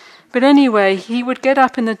 But anyway, he would get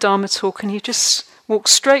up in the Dharma talk and he'd just walk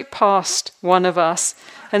straight past one of us,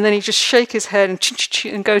 and then he'd just shake his head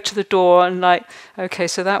and go to the door and like, okay,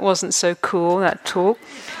 so that wasn't so cool, that talk.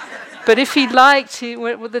 But if he liked,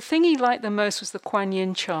 the thing he liked the most was the Kuan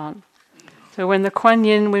Yin chant. So when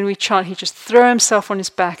we chant, he'd just throw himself on his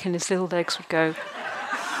back and his little legs would go.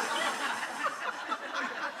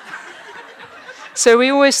 So we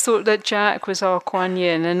always thought that Jack was our Kuan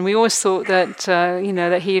Yin, and we always thought that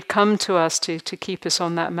that he had come to us to keep us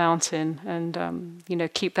on that mountain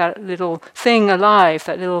and keep that little thing alive,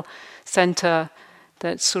 that little center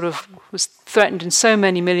that sort of was threatened in so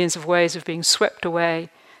many millions of ways of being swept away.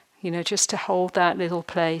 Just to hold that little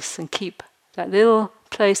place and keep that little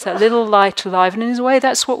place, that little light alive. And in a way,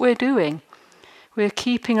 that's what we're doing. We're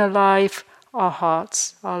keeping alive our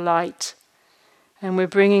hearts, our light. And we're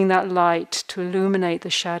bringing that light to illuminate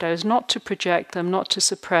the shadows, not to project them, not to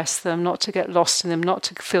suppress them, not to get lost in them, not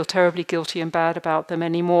to feel terribly guilty and bad about them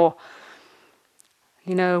anymore.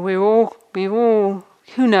 We're all,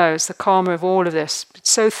 who knows the karma of all of this?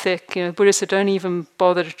 It's so thick, Buddhists said don't even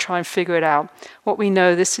bother to try and figure it out. What we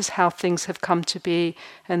know, this is how things have come to be.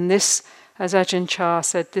 And this, as Ajahn Chah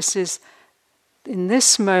said, this is, in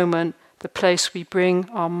this moment, the place we bring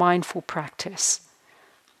our mindful practice.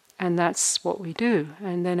 And that's what we do.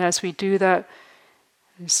 And then as we do that,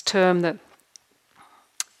 this term that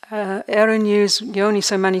Aaron used, Yoni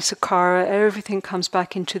Samani Sakara, everything comes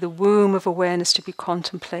back into the womb of awareness to be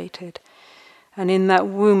contemplated. And in that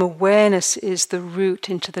womb, awareness is the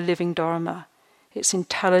root into the living Dharma. It's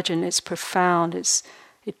intelligent, it's profound, it's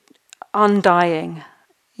undying,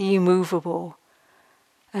 immovable.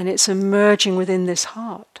 And it's emerging within this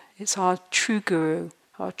heart. It's our true guru,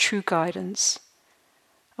 our true guidance.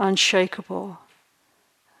 Unshakable.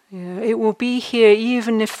 It will be here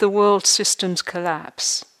even if the world systems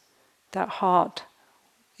collapse. That heart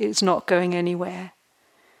is not going anywhere.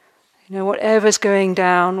 Whatever's going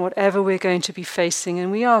down, whatever we're going to be facing, and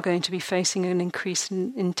we are going to be facing an increase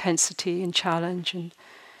in intensity and challenge, and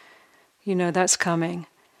that's coming.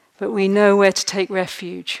 But we know where to take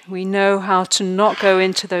refuge. We know how to not go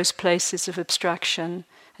into those places of abstraction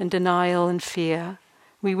and denial and fear.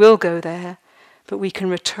 We will go there. But we can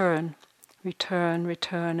return,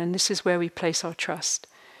 and this is where we place our trust.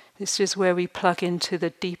 This is where we plug into the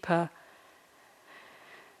deeper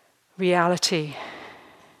reality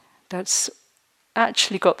that's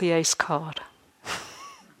actually got the ace card.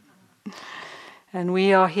 And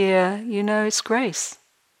we are here, it's grace.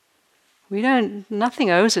 Nothing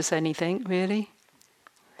owes us anything, really.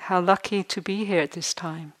 How lucky to be here at this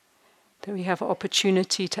time, that we have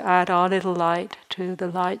opportunity to add our little light to the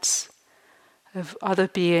lights of other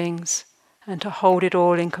beings and to hold it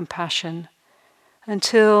all in compassion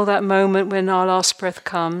until that moment when our last breath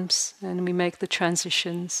comes and we make the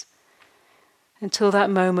transitions. Until that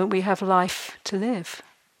moment we have life to live.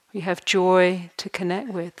 We have joy to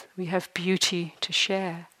connect with. We have beauty to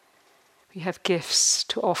share. We have gifts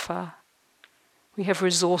to offer. We have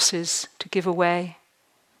resources to give away.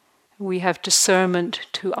 We have discernment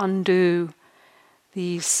to undo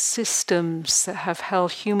these systems that have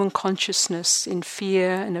held human consciousness in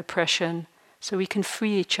fear and oppression, so we can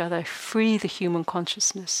free each other, free the human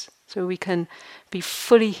consciousness, so we can be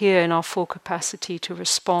fully here in our full capacity to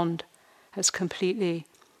respond as completely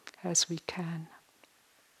as we can.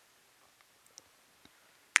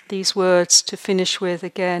 These words to finish with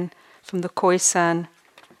again from the Khoisan,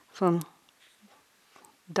 from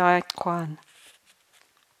Dai Quan.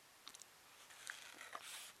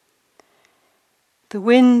 The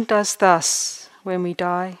wind does thus when we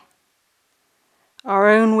die. Our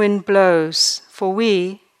own wind blows, for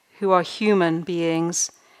we, who are human beings,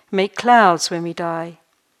 make clouds when we die.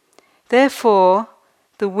 Therefore,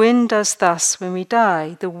 the wind does thus when we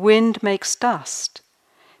die. The wind makes dust,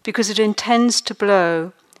 because it intends to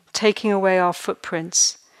blow, taking away our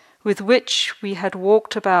footprints, with which we had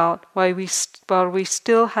walked about while we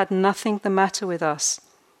still had nothing the matter with us.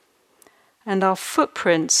 And our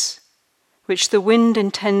footprints, which the wind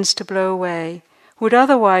intends to blow away, would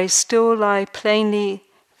otherwise still lie plainly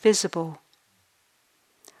visible.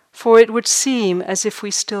 For it would seem as if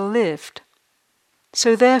we still lived.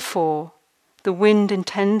 So therefore, the wind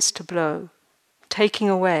intends to blow, taking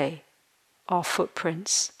away our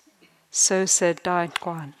footprints. So said Dai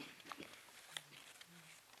Quan.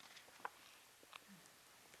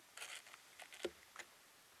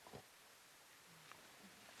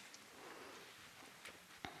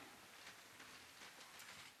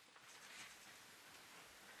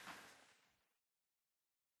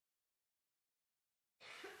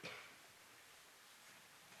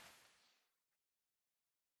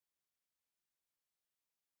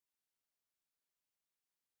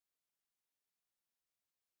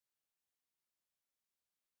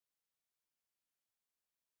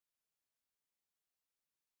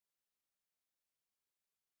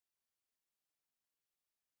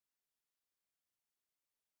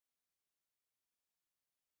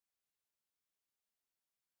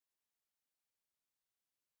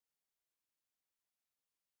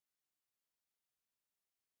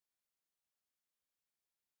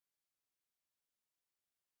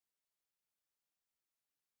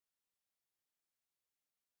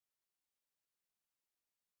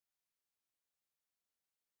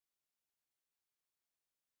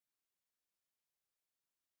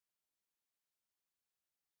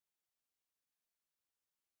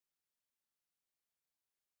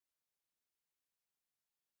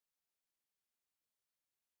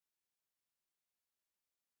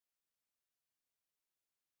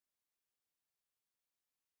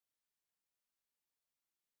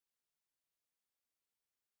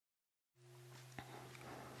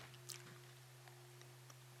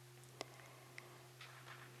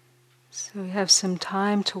 So we have some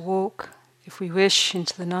time to walk, if we wish,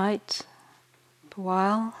 into the night for a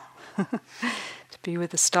while, to be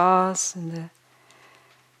with the stars and the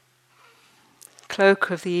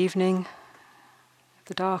cloak of the evening,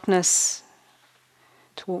 the darkness,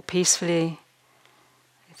 to walk peacefully.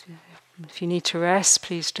 If you need to rest,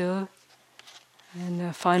 please do. And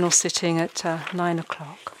a final sitting at 9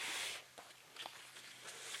 o'clock.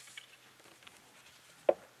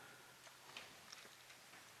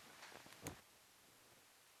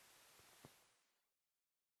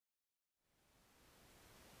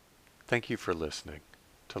 Thank you for listening.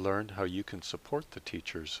 To learn how you can support the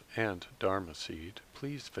teachers and Dharma Seed,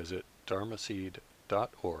 please visit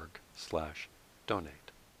dharmaseed.org/donate.